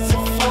amounts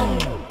of fun.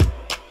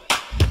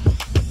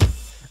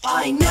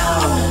 I know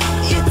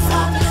it's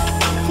up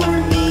for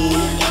me.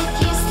 If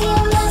you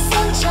steal my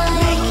sunshine,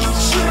 Making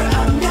sure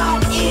I'm not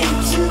in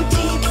too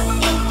deep.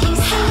 if you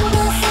steal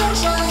my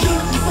sunshine,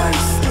 Keep you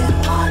bursting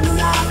on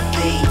my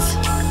feet.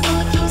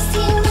 if you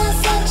steal my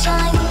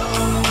sunshine,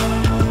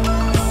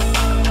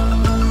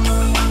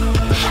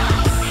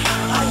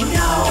 I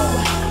know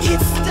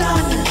it's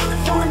done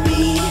for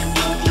me.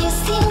 if you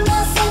steal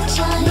my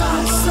sunshine,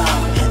 Not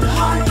some and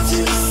hard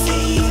to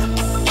see.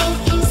 if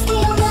you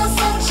steal my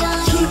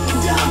sunshine, Keep you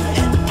dumb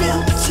and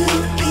built to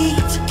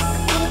beat.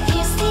 if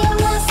you steal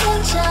my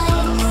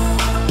sunshine.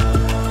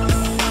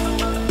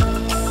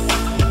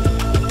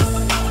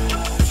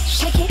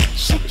 Shake it,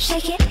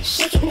 shake it,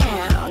 shake it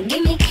now.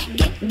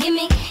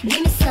 Gimme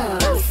some.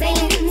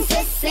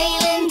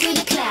 Sailing through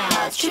the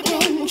clouds,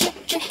 tripping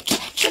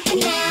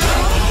now.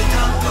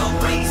 Go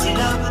raise it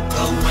up,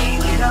 go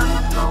raise it up.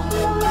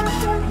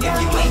 If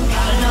you ain't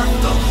got enough,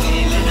 go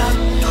fill it up,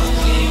 go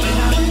fill it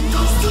up. If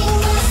you steal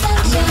my I'm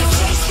sunshine, gonna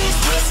chase this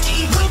whiskey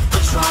with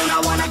Patron. I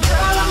want a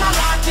girl on my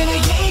lap in a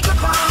Jaeger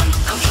bomb.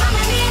 I'm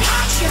coming in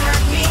hot, you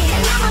hurt me,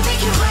 and I'ma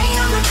make it rain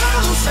on the girl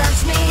who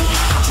serves me.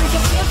 I'll drink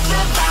a fifth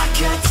of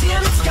vodka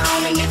till it's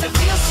gone, and if it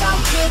feels so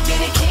good, then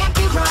it can't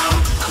be wrong.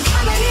 I'm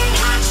coming in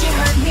hot, you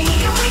hurt me,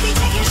 and we be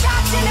taking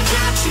shots, and it's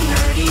not too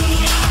nerdy.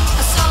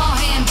 I saw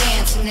him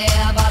dancing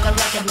there by the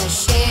record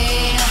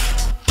machine.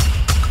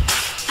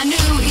 I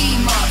knew he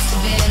must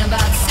have been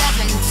about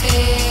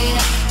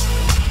 17.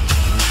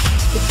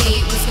 The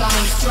beat was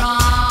going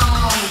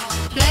strong.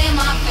 Play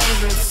my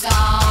favorite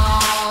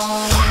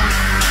song.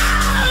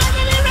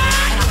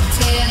 And I could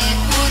tell it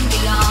wouldn't be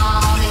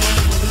long that he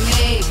was with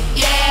me.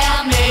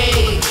 Yeah,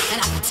 me. And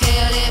I could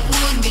tell it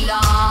wouldn't be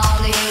long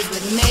that he was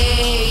with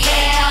me.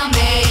 Yeah,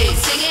 me.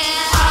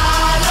 Singing,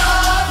 I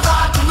love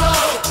rock and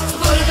roll. So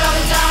put it all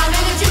the time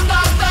in the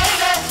jukebox,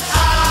 baby.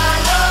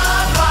 I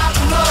love rock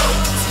and roll.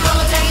 So come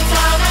and take your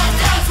time and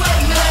dance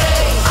with me.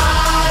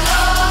 I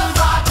love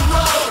rock and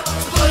roll.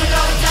 So put it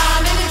all the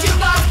time in the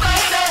jukebox,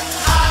 baby.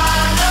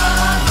 I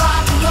love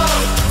rock and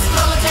roll. So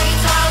come and take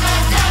your time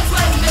and dance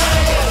with me.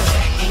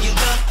 And you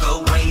go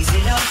raise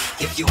it up.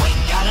 If you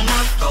ain't got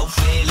enough, go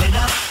fill it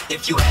up.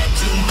 If you had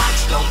too much,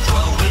 don't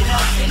throw it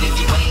up. And if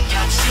you ain't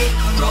got shit,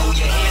 throw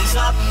your hands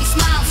up. He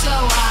smiled so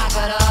I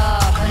got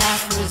up and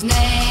asked for his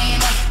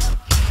name.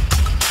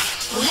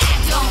 Well, that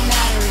don't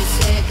matter, he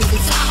said, 'cause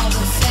it's all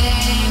the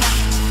same.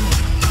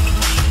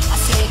 I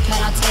said,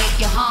 can I take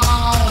you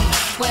home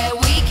where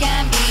we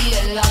can be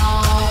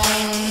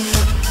alone?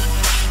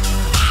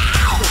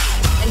 Ow!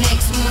 And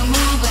next we're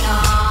moving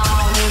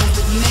on, he was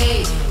with me,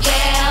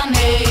 yeah,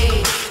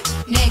 me.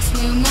 Next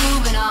we're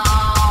moving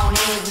on,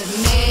 he was with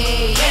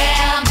me,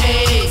 yeah, me.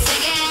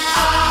 Singing,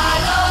 I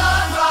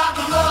love rock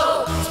and roll.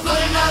 So put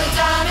another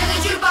dime in the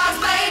jukebox,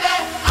 baby.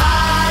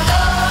 I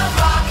love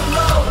rock and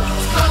roll.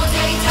 So come and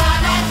take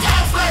time and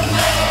dance with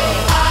me.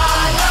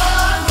 I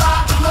love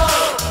rock and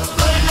roll. So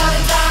put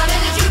another dime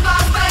in the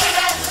jukebox,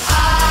 baby.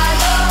 I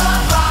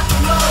love rock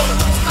and roll.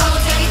 So come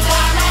and take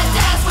time and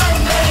dance with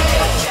me.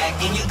 Jack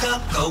in your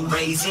cup, go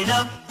raise it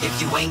up. If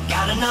you ain't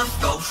got enough,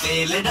 go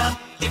fill it up.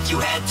 If you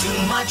had too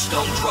much,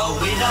 don't throw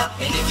it up.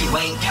 And if you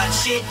ain't got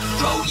shit,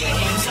 throw your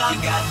hands up.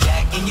 You got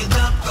Jack in your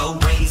cup, go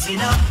raise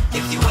it up.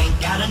 If you ain't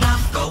got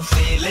enough, go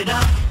fill it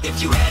up.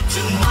 If you had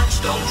too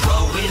much, don't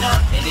throw it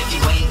up. And if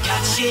you ain't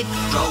got shit,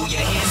 throw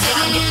your hands up.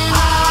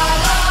 I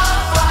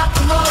love rock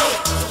and roll,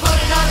 so put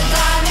it on the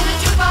dial.